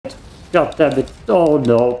God damn it. Oh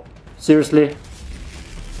no. Seriously?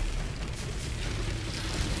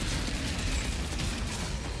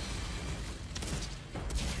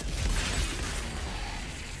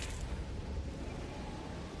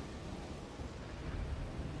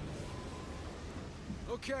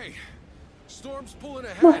 Okay. Storm's pulling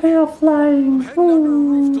ahead. My hair flying. I'm heading under a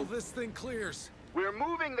roof till this thing clears. We're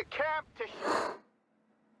moving the camp to...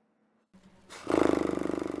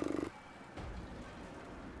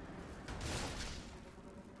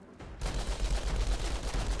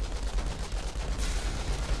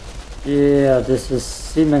 Yeah, this is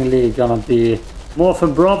seemingly gonna be more of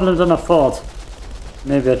a problem than I thought.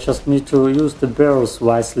 Maybe I just need to use the barrels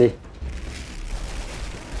wisely.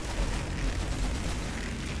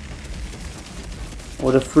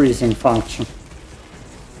 Or the freezing function.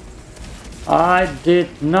 I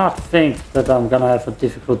did not think that I'm gonna have a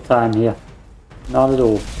difficult time here. Not at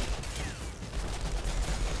all.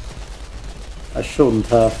 I shouldn't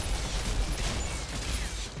have.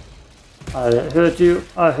 I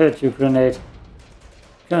heard you, grenade.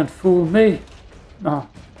 Can't fool me. No.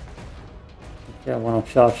 Okay, I wanna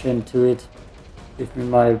charge into it. Give me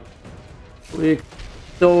my big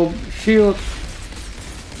dome shield.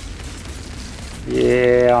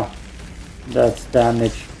 Yeah, that's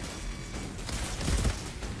damage.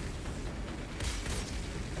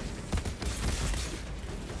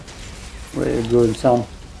 Where you going, son?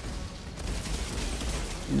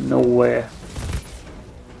 Nowhere.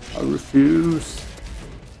 I refuse.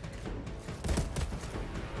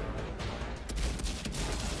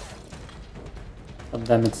 God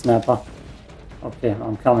damn it, Snapper. Okay,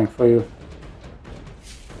 I'm coming for you.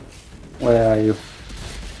 Where are you?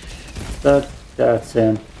 That's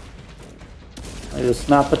him. Are you a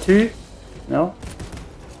Snapper too? No?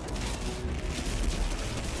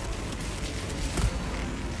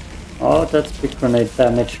 Oh, that's big grenade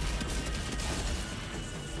damage.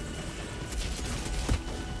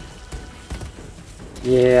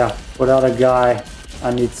 Yeah, without a guy,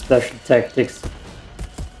 I need special tactics.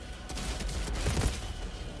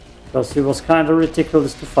 Because he was kind of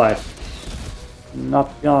ridiculous to fight.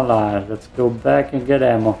 Not gonna lie, let's go back and get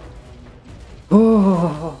ammo.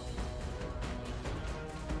 Oh.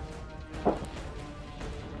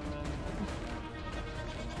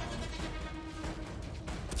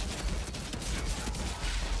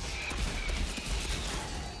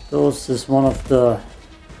 This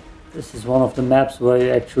is one of the maps where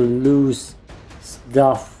you actually lose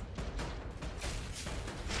stuff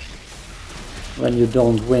when you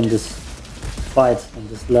don't win this fight on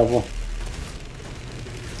this level.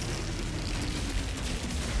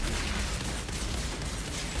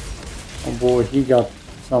 Oh boy, he got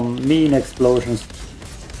some mean explosions.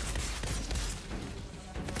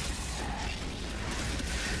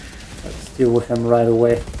 Let's deal with him right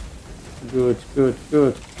away. Good, good,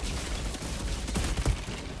 good.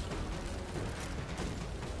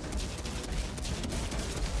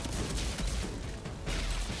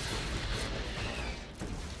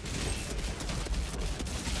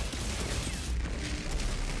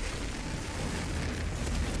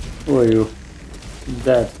 Who are you?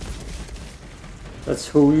 Dead. That's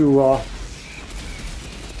who you are.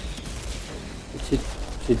 She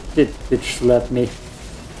did bitch slap me.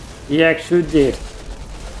 He actually did.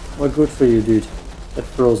 Well, good for you, dude. Get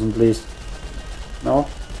frozen, please. No?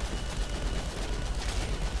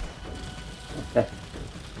 Okay.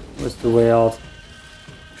 Where's the way out?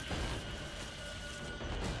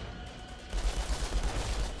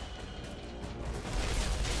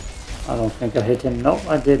 I don't think I hit him. No,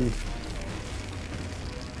 I didn't.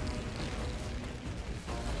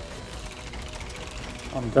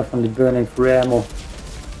 I'm definitely burning for ammo.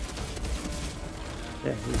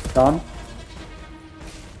 Okay, he's done.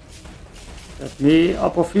 Get me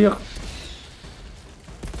up of here.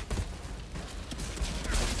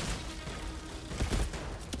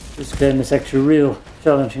 This game is actually real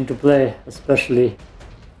challenging to play, especially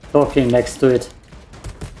talking next to it.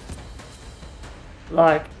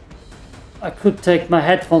 Like, I could take my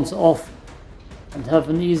headphones off and have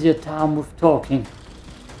an easier time with talking,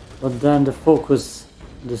 but then the focus,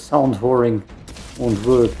 the sound whoring won't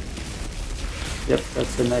work. Yep,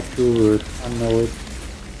 that's an actual word, I know it.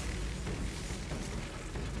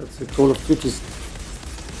 That's a Call of Duty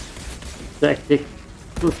tactic,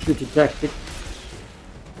 Call of Duty tactic.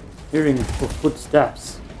 Hearing for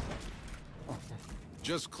footsteps. Okay.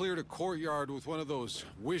 Just cleared a courtyard with one of those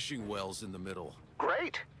wishing wells in the middle.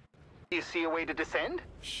 Great. Do you see a way to descend?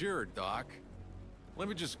 Sure, Doc. Let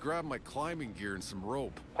me just grab my climbing gear and some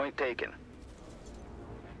rope. Point taken.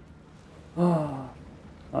 Oh,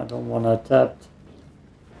 I don't want to adapt.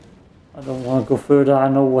 I don't want to go further, I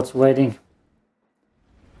know what's waiting.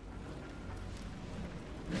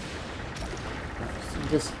 See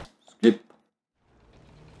this? Skip.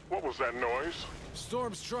 What was that noise?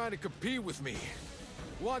 Storm's trying to compete with me.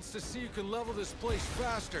 Wants to see you can level this place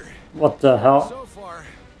faster. What the hell? So far,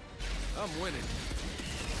 I'm winning.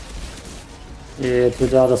 Yeah, till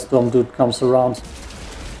the other storm dude comes around.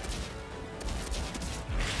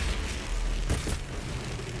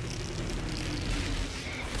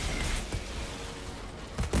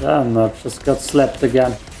 Damn, I just got slapped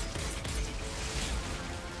again.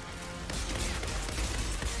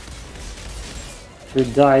 You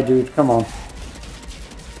die, dude, come on.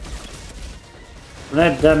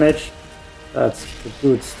 Grenade damage. That's the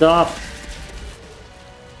good stuff.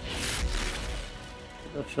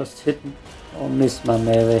 That just hit or miss my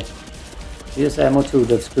melee. Here's ammo too,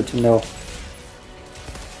 that's good to know.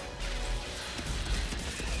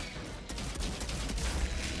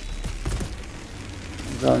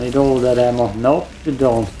 You don't need all that ammo. Nope, you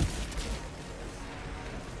don't.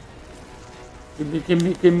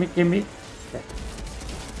 Gimme. Okay.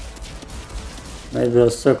 Maybe I'll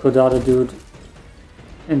circle the other dude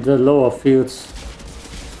in the lower fields.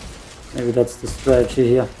 Maybe that's the strategy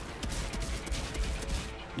here.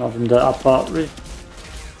 Not in the upper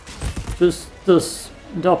registers.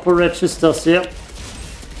 In the upper registers, yeah.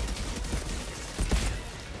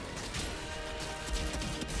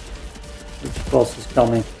 Which boss is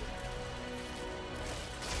coming?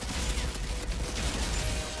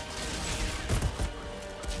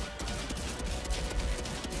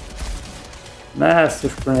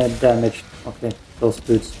 Massive grenade damage. Okay, those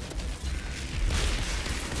dudes.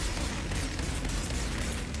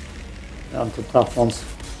 Down to tough ones.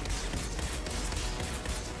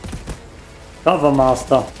 Cover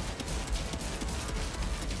master.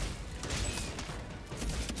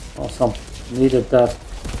 Awesome. Needed that.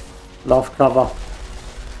 Love cover.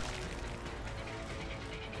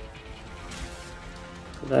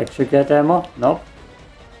 Did I actually get ammo? Nope.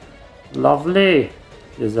 Lovely.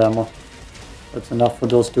 Here's ammo. That's enough for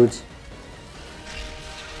those dudes.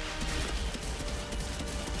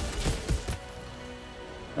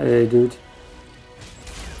 Hey dude.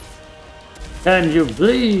 Can you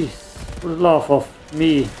please, for the love of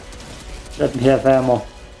me, let me have ammo?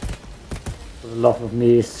 For the love of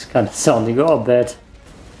me is kind of sounding all bad.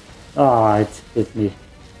 Ah, it hit me.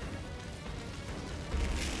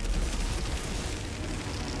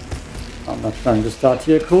 I'm not trying to start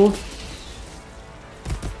here cool.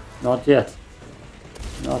 Not yet.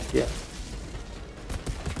 Not yet.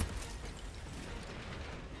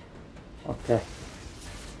 Okay.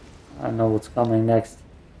 I know what's coming next.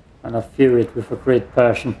 And I fear it with a great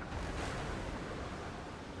passion.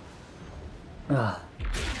 Ah.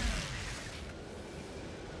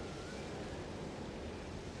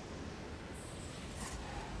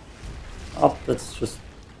 Up, that's just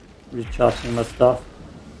recharging my stuff.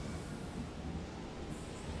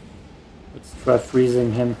 Let's try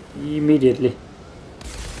freezing him immediately.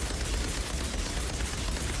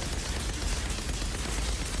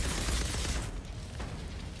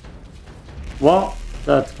 Well,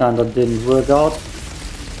 that kind of didn't work out.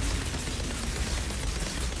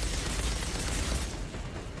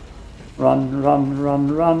 Run.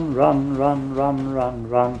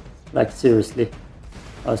 Like seriously.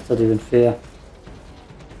 How is that even fair?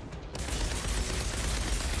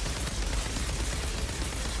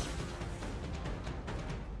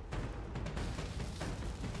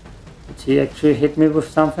 Did he actually hit me with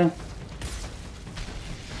something?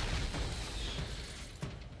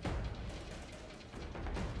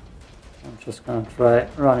 Just gonna try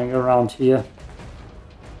running around here,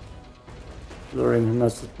 luring him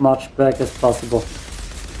as much back as possible.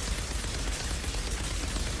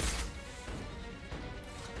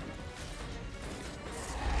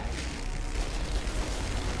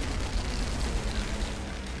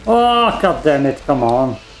 Oh, god damn it, come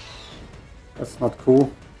on. That's not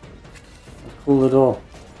cool. Not cool at all.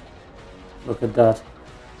 Look at that.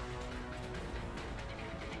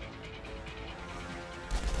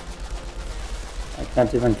 I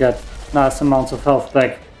can't even get nice amounts of health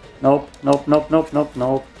back. Nope. Nope.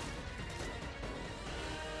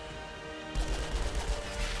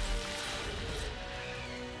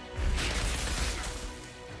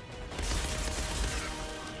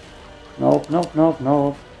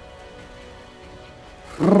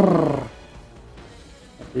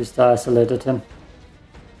 At least I isolated him.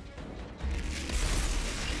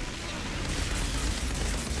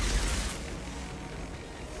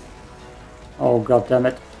 Oh god damn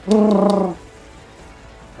it. I'm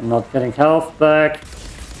not getting health back.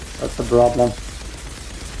 That's a problem.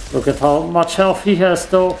 Look at how much health he has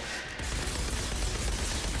though.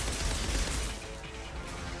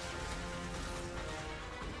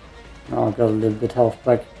 Now I got a little bit health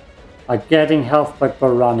back. I'm getting health back by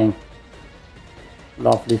running.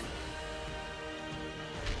 Lovely.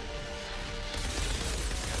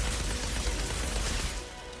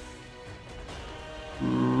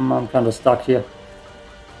 I'm kind of stuck here.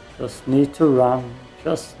 Just need to run.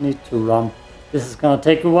 Just need to run. This is gonna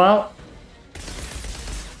take a while.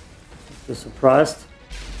 You're surprised.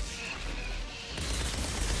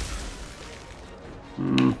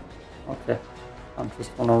 Okay. I'm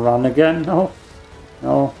just gonna run again. No.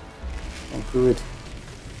 No. Don't do it.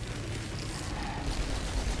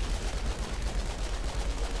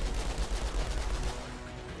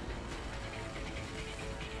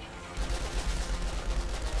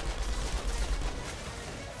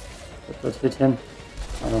 Did that hit him?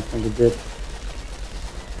 I don't think it did.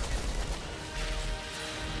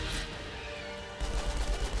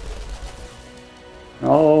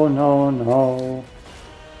 No, no, no.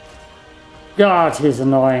 God, he's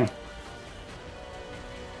annoying.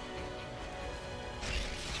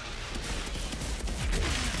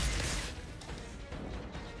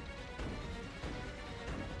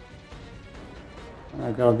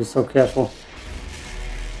 I gotta be so careful.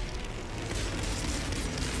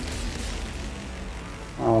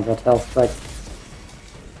 Oh, I got health back.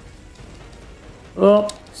 Oh,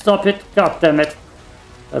 stop it. God damn it.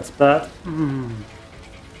 That's bad.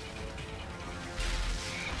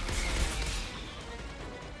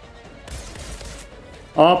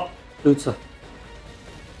 Oh, dudes.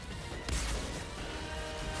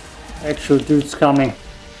 Actual dudes coming.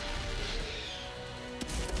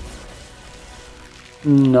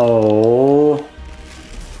 No.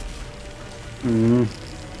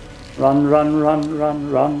 Run, run, run,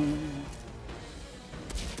 run, run.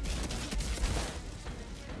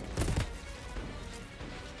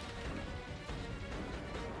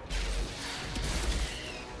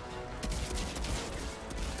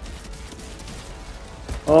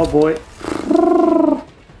 Oh boy.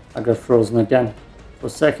 I got frozen again for a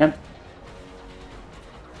second.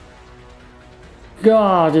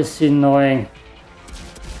 God, is he annoying.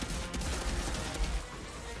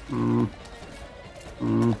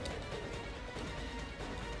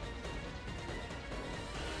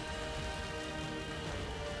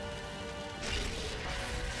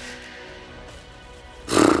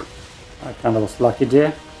 I kind of was lucky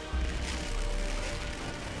there.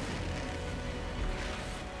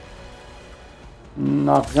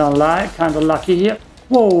 Not gonna lie, kind of lucky here.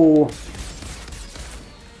 Whoa!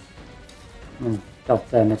 God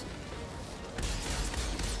damn it.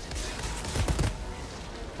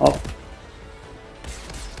 Oh.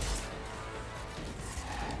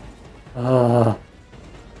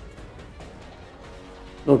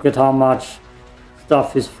 Look at how much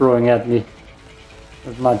stuff he's throwing at me.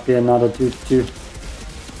 That might be another dude too.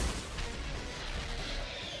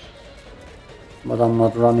 But I'm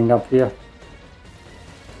not running up here.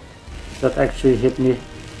 That actually hit me.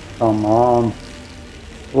 Come on.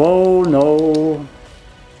 Whoa, no.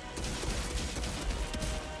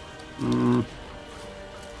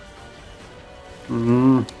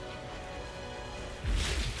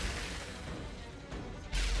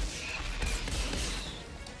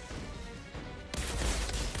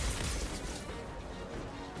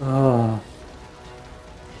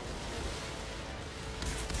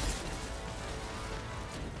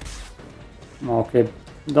 Okay.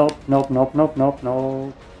 Nope, nope, nope, nope, nope,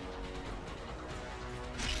 nope.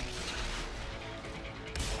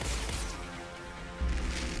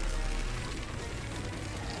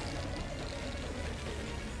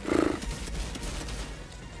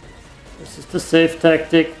 This is the safe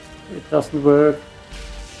tactic. It doesn't work.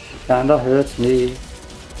 It kinda hurts me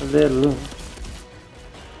a little.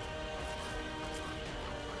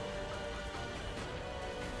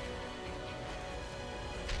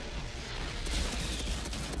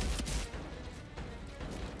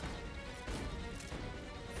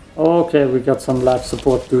 Okay, we got some life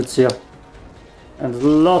support dudes here.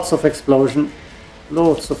 And lots of explosion.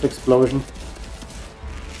 Lots of explosion.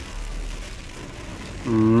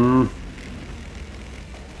 I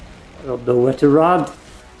don't know where to run.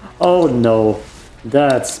 Oh no.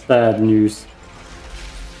 That's bad news.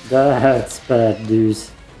 That's bad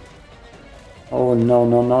news. Oh no,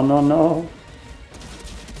 no, no, no, no.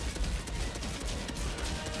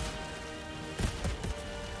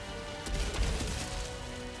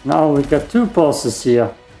 Now we got two bosses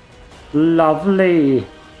here. Lovely.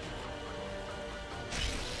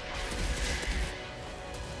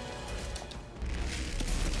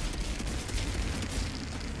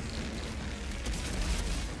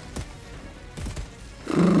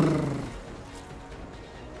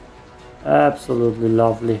 Absolutely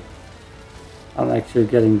lovely. I'm actually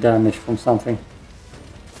getting damage from something.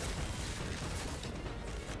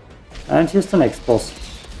 And here's the next boss.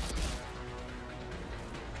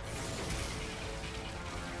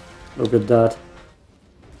 Look at that.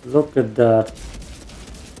 Look at that.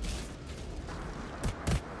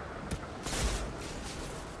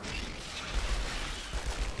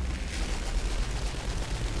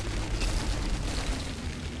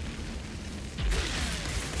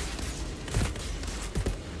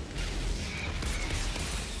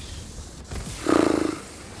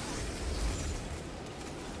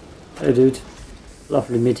 Hey dude,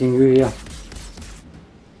 lovely meeting you here.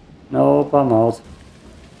 Nope, I'm out.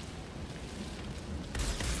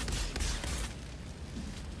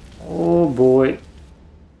 Oh boy.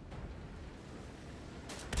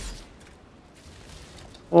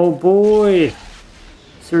 Oh boy.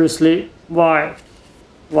 Seriously, why?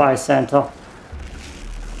 Why, Santa?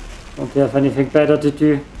 Don't you have anything better to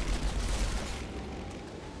do?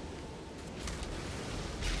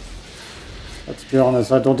 Let's be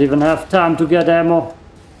honest, I don't even have time to get ammo.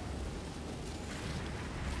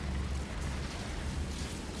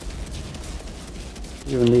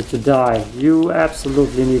 You need to die. You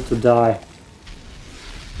absolutely need to die.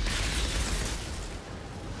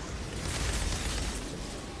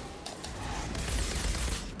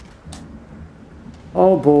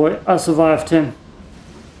 Oh boy, I survived him.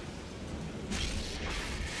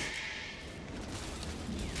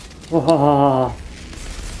 Wow.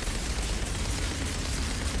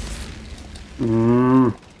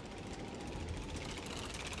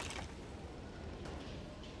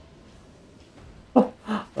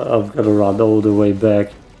 I've got to run all the way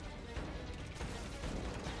back.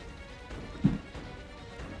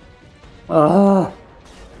 Ah.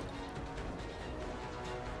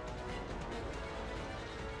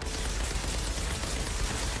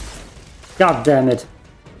 God damn it.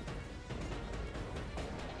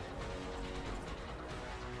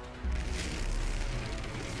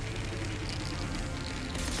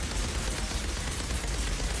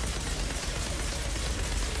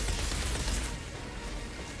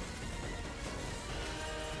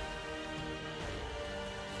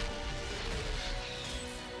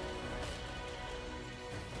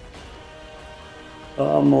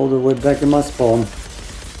 I'm all the way back in my spawn.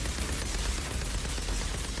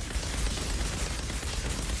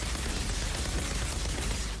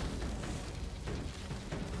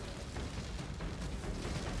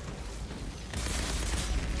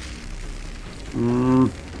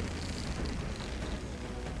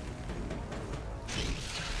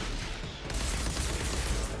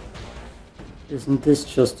 Isn't this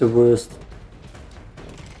just the worst?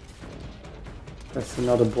 That's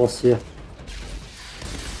another boss here.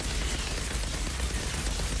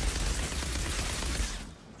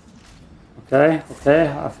 Okay,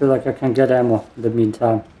 I feel like I can get ammo in the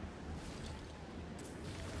meantime.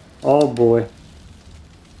 Oh boy.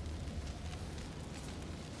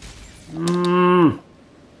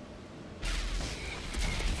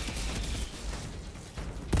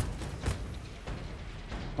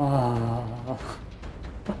 Ah.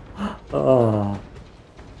 Oh.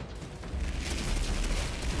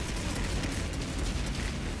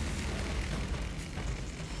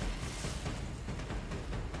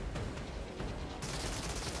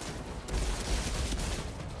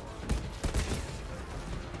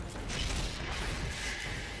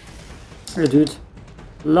 Hey dude,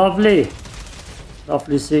 lovely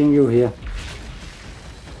seeing you here.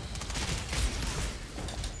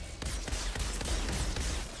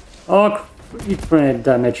 Oh, eat grenade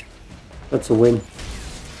damage, that's a win.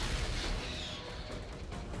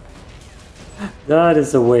 That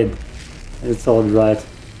is a win, it's alright.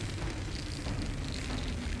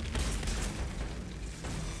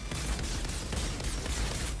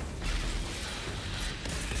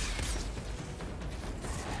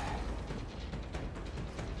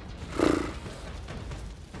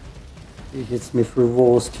 He hits me through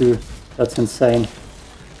walls too. That's insane.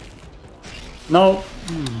 No.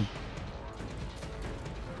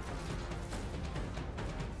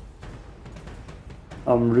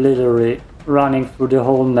 I'm literally running through the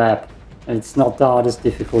whole map and it's not the hardest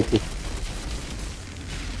difficulty.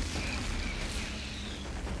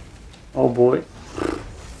 Oh boy.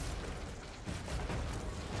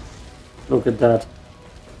 Look at that.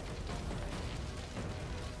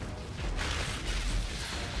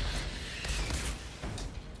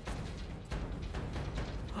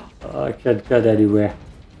 I can't get anywhere.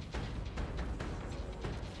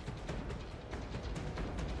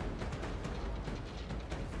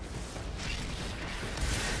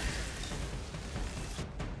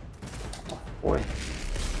 Oh boy.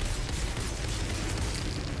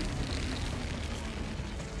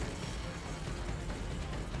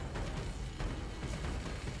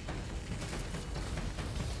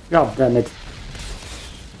 God damn it.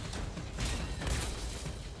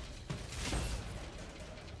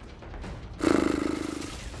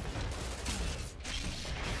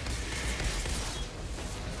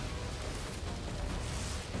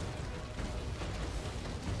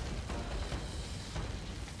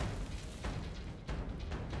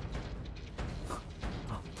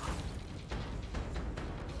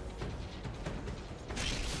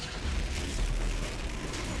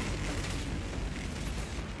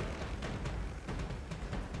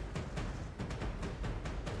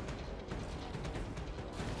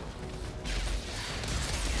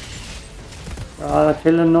 Gotta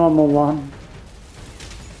kill a normal one.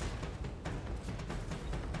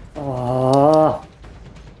 Oh.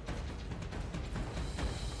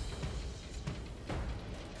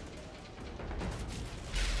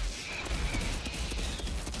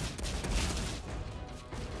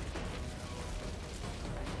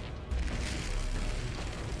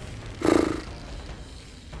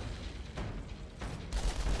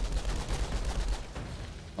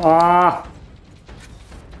 Ah.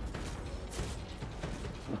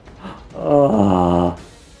 Ah.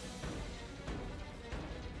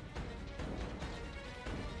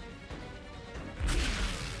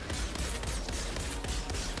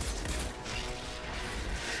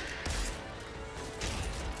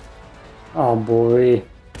 Oh boy.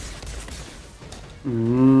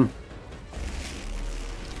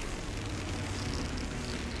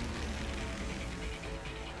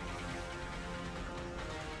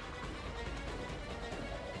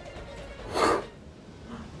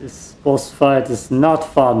 This boss fight is not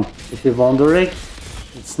fun. If you're wondering,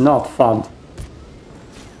 it's not fun.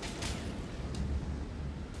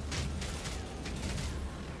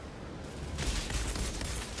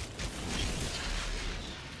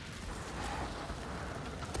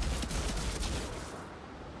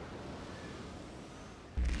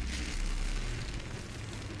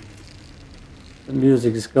 The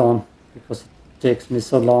music is gone because it takes me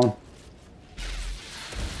so long.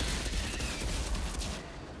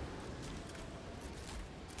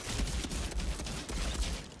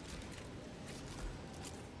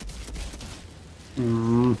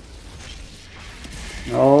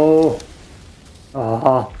 No.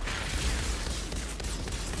 Ah.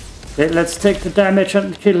 Okay, let's take the damage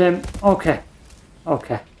and kill him. Okay.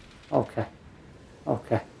 Okay. Okay.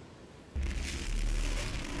 Okay.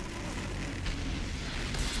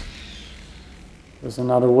 There's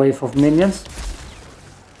another wave of minions.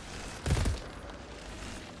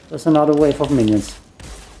 There's another wave of minions.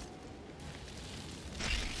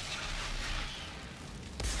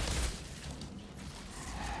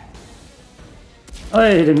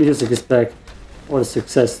 Hey, the music is back. What a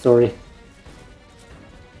success story.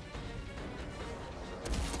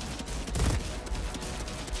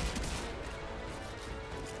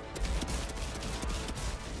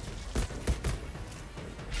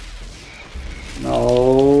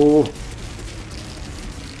 No.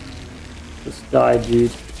 Just die,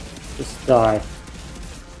 dude. Just die.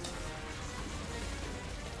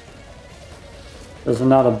 There's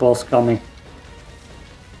another boss coming.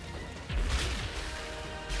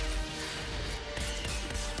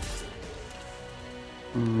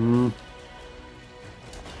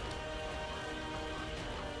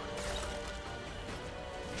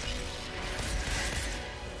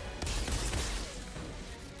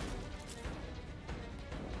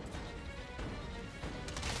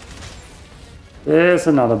 There's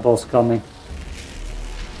another boss coming.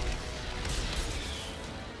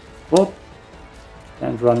 Whoop.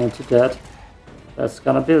 Can't run into that. That's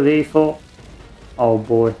gonna be lethal. Oh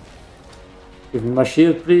boy. Give me my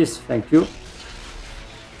shield, please. Thank you.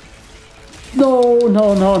 No,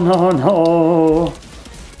 no, no, no, no.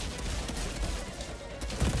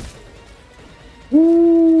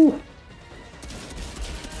 Woo.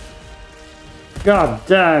 God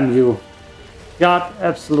damn you. God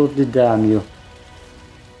absolutely damn you.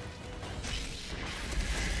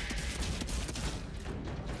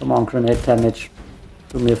 Come on, grenade damage.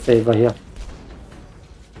 Do me a favor here.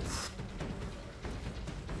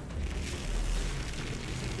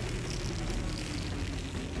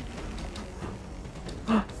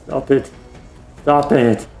 Stop it. Stop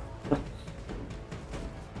it.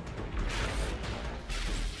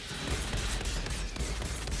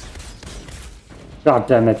 God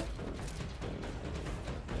damn it.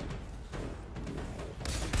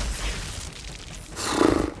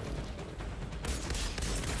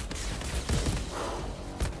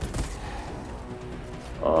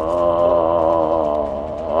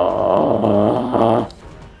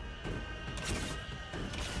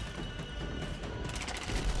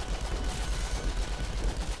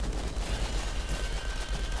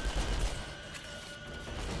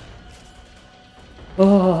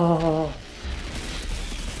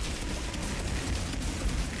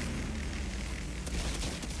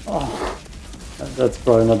 That's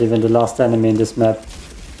probably not even the last enemy in this map.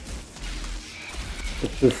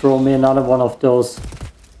 If you throw me another one of those,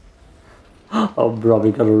 I'll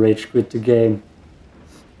probably gonna rage quit the game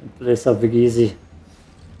and play something easy.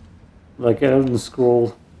 Like Elden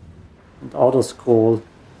Scroll and Outer Scroll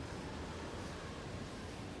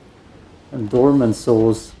and Dormant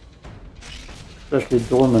Souls. Especially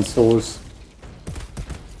Dormant Souls.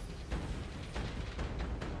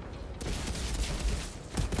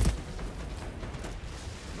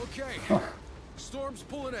 Okay, storm's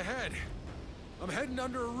pulling ahead. I'm heading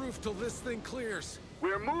under a roof till this thing clears.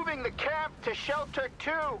 We're moving the camp to shelter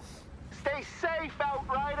 2. Stay safe,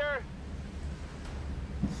 Outrider.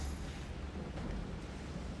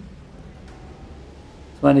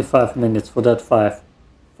 25 minutes for that five.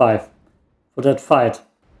 For that fight.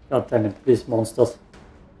 God damn it, please monsters.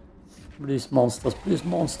 Please monsters, please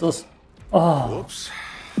monsters. Oh. Whoops.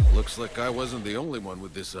 Looks like I wasn't the only one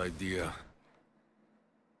with this idea.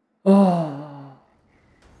 Oh.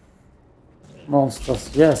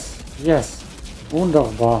 Monsters, yes, yes.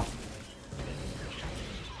 Wunderbar.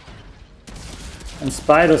 And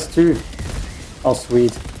spiders too. How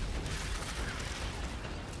sweet.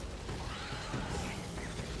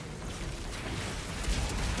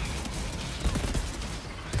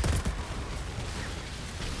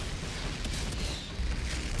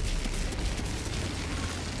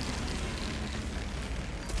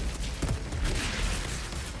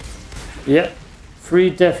 Yeah,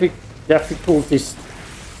 3 difficulties.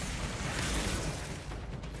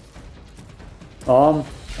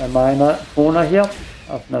 Am I in a corner here?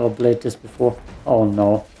 I've never played this before. Oh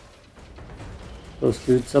no. Those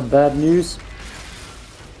dudes are bad news.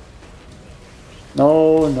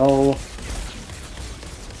 No, no.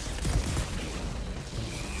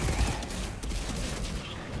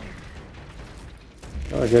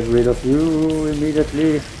 I'll get rid of you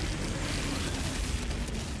immediately.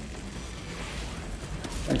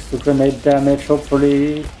 Thanks to grenade damage,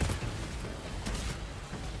 hopefully.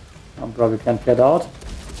 I probably can't get out.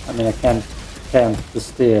 I mean, I can't camp the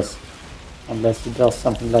stairs. Unless he does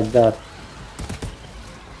something like that.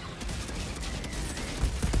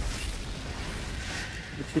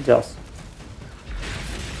 Which he does.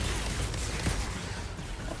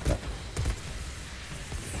 Okay.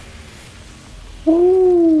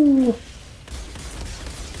 Woo!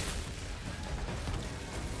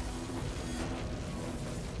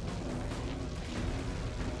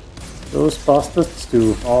 Those bastards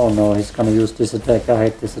do. Oh no, he's gonna use this attack. I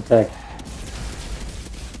hate this attack.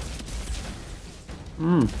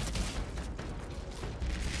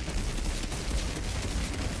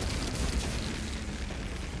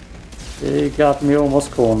 They got me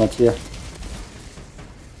almost cornered here.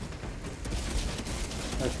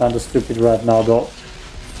 I'm kinda stupid right now though.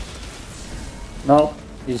 No,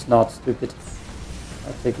 he's not stupid.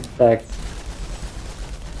 I take it back.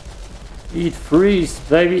 Eat freeze,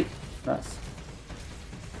 baby! Nice.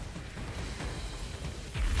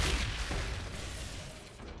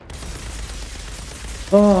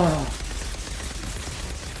 Oh.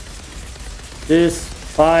 This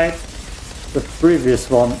fight, the previous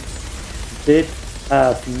one, did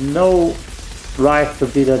have no right to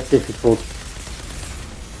be that difficult.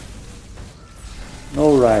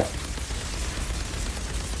 No right.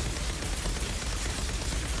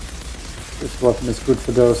 This weapon is good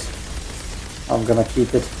for those. I'm gonna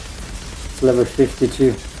keep it. It's level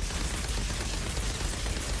 52.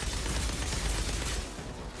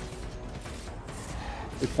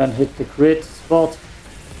 We can hit the crit spot.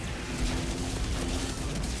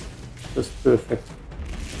 Just perfect.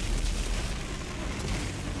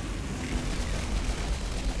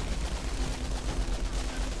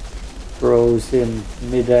 Throws in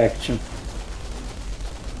mid-action.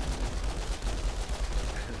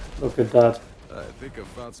 Look at that. I think I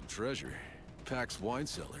found some treasure. Pack's wine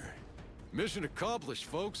cellar. Mission accomplished,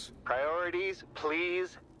 folks. Priorities,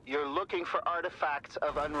 please. You're looking for artifacts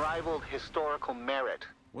of unrivaled historical merit.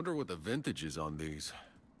 Wonder what the vintage is on these.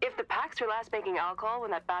 If the Pax were last making alcohol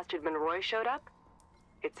when that bastard Monroy showed up,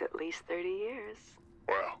 it's at least 30 years.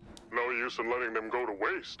 Well, no use in letting them go to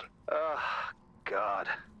waste. Ugh, God.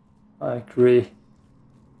 I agree.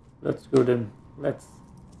 Let's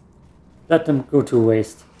let them go to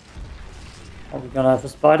waste. Are we gonna have a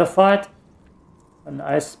spider fight? An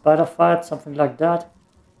ice spider fight, something like that?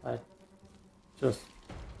 I just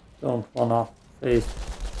don't wanna face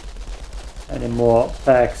any more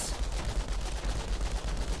packs.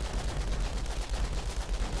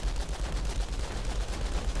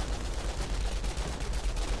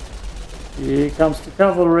 Here comes the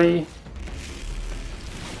cavalry.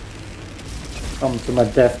 Come to my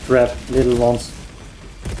death trap, little ones.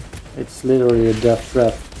 It's literally a death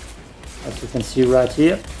trap. As you can see right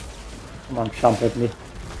here. Come on, jump at me.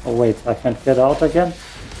 Oh wait, I can't get out again.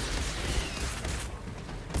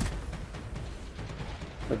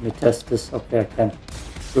 Let me test this. Okay, I can.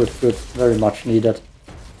 Good, good. Very much needed.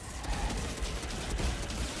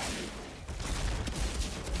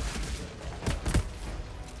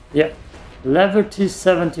 Yeah. Level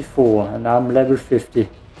T74 and I'm level 50.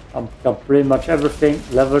 I've got pretty much everything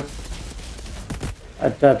leveled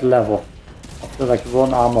at that level. After like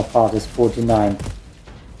one armor part is 49.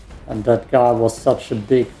 And that guy was such a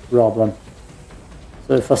big problem.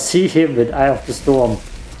 So if I see him with Eye of the Storm,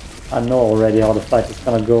 I know already how the fight is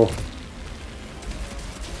gonna go.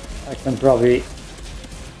 I can probably...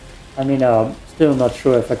 I mean, I'm still not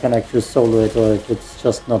sure if I can actually solo it or if it's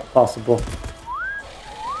just not possible.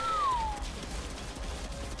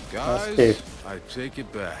 Guys, I take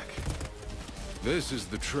it back. This is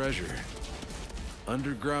the treasure.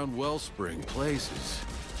 Underground wellspring places.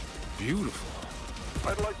 Beautiful.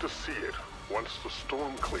 I'd like to see it once the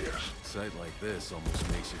storm clears. A sight like this almost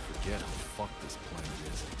makes you forget how fucked this planet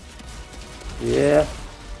is. Yeah,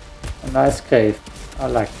 a nice cave. I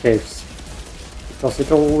like caves. Because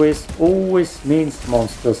it always means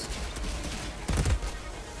monsters.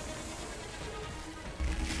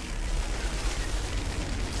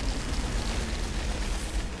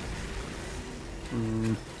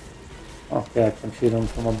 Okay, I can shoot them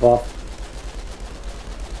from above.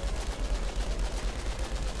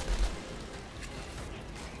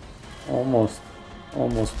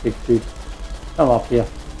 Almost big dude. Come up here.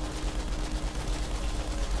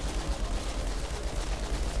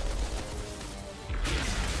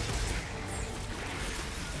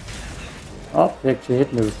 Oh, he actually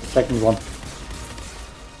hit me with the second one.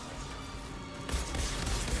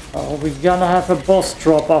 Oh, we're gonna have a boss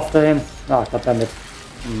drop after him. Ah, goddammit.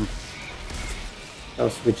 I'll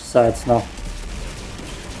switch sides now.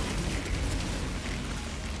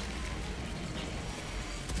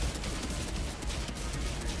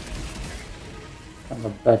 Kind of a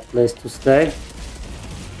bad place to stay.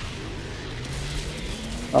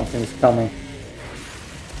 Something is coming.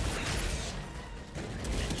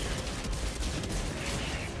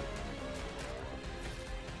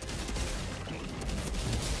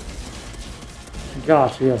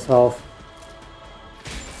 Gosh, here's health.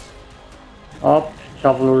 Up,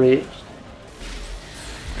 cavalry.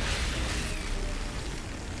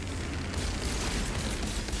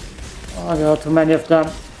 Oh, there are too many of them.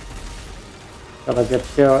 Gotta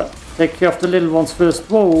take care of the little ones first.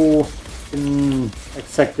 Whoa!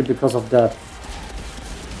 Exactly because of that.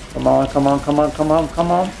 Come on, come on, come on, come on,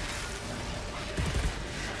 come on.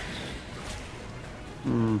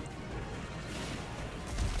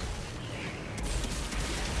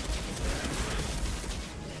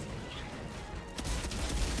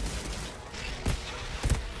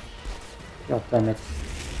 God damn it.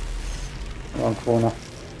 Wrong corner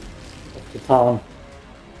of the town.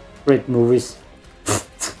 Great movies.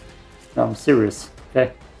 No, I'm serious,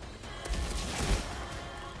 okay?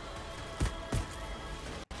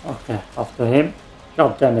 Okay, after him.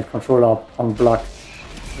 God damn it, control up, unblocked.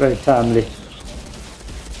 Very timely.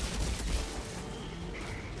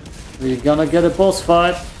 We're gonna get a boss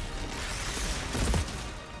fight.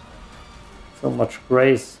 So much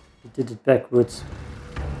grace. We did it backwards.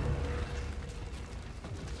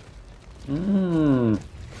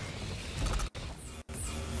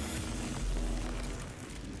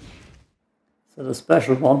 Is that a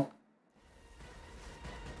special one?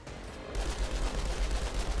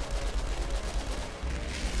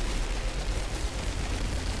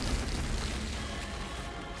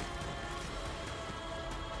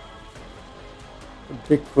 The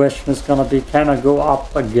big question is gonna be, can I go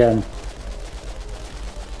up again?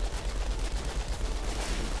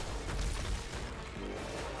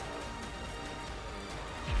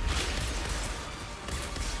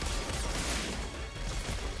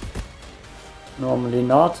 Normally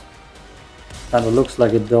not. Kinda looks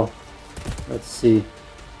like it though. Let's see.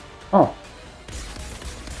 Oh.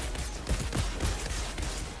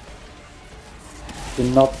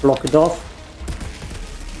 Did not block it off.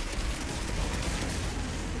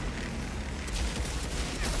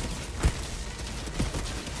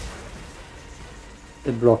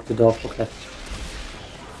 It blocked it off, okay.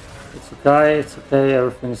 It's okay,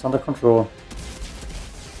 everything is under control.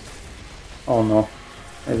 Oh no,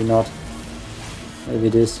 maybe not. Maybe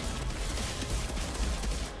it is.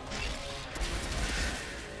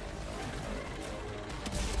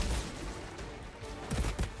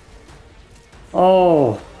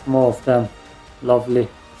 Oh, more of them. Lovely.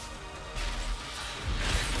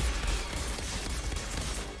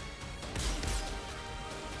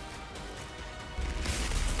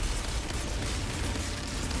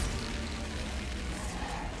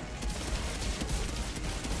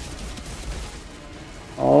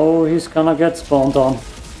 Oh, he's gonna get spawned on.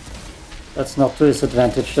 That's not to his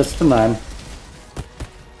advantage, that's to mine.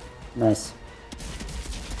 Nice.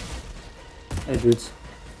 Hey dudes,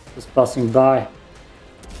 just passing by.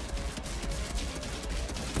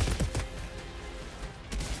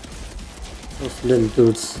 Those little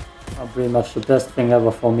dudes are pretty much the best thing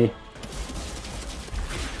ever for me.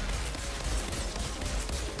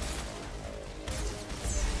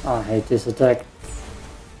 I hate this attack.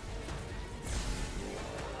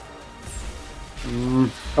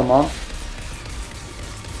 Come on.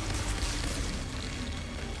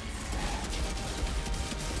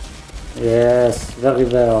 Yes, very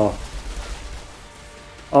well.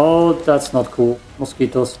 Oh, that's not cool.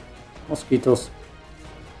 Mosquitoes. Mosquitoes.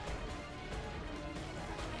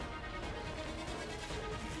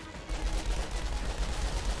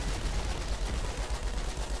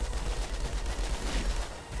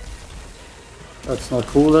 That's not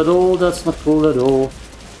cool at all, that's not cool at all.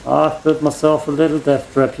 I've built myself a little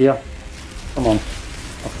death trap here. Come on.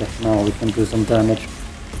 Okay, now we can do some damage.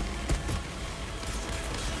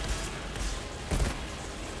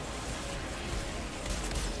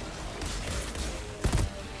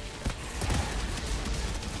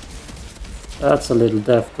 That's a little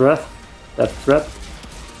death trap. Death trap.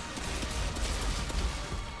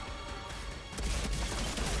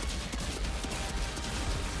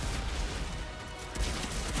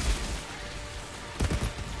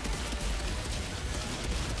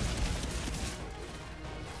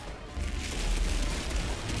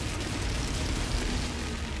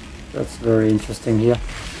 That's very interesting here.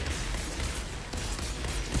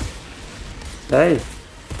 Hey!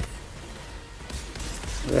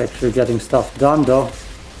 We're actually getting stuff done though.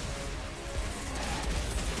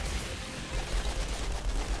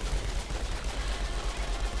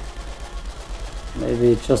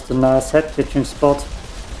 Maybe just a nice head pitching spot.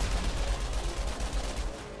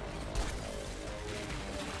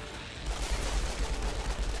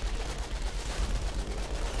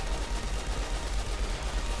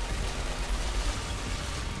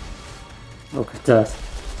 Look at that.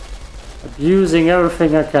 Abusing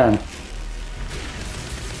everything I can.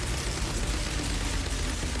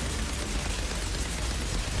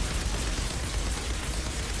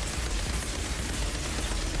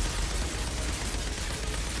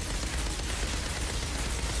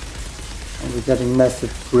 And we're getting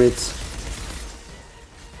massive crits.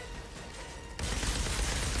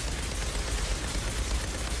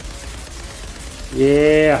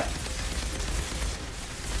 Yeah.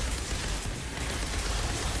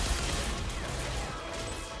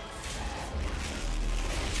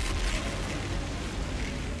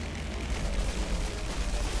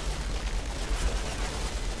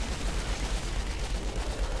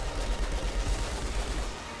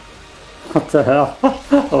 What the hell?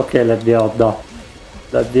 Okay, let me out now.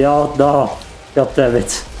 Let me out now. God damn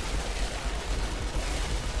it.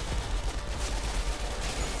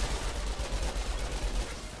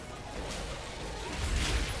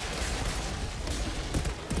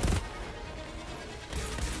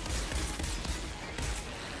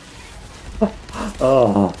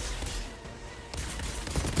 Oh.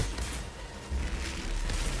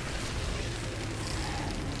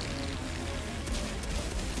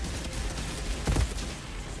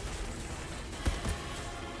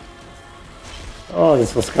 Oh,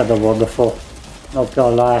 this was kind of wonderful. Not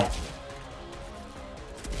gonna lie.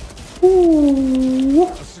 Ooh.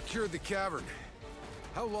 I've secured the cavern.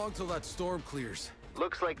 How long till that storm clears?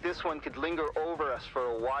 Looks like this one could linger over us for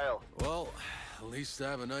a while. Well, at least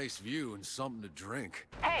I have a nice view and something to drink.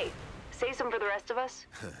 Hey, say some for the rest of us.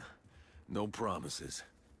 No promises.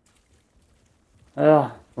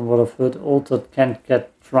 Yeah, from what I've heard, Altered can't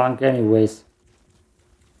get drunk anyways.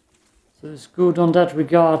 So it's good on that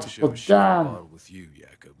regard, Wish I but was sharing a damn. bottle with you,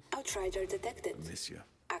 Jakob. Outrider detected. I miss you.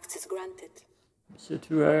 Access granted. Monsieur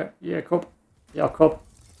to Jakob. Jakob.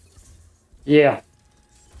 Yeah.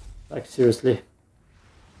 Like seriously.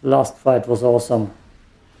 Last fight was awesome.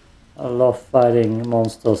 I love fighting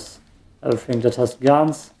monsters. Everything that has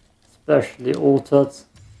guns, especially Altered.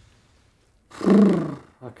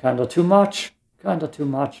 Kinda too much. Kinda too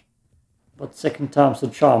much. But second time's a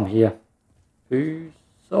charm here. Peace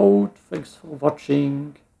out. Thanks for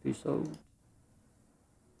watching. Peace out.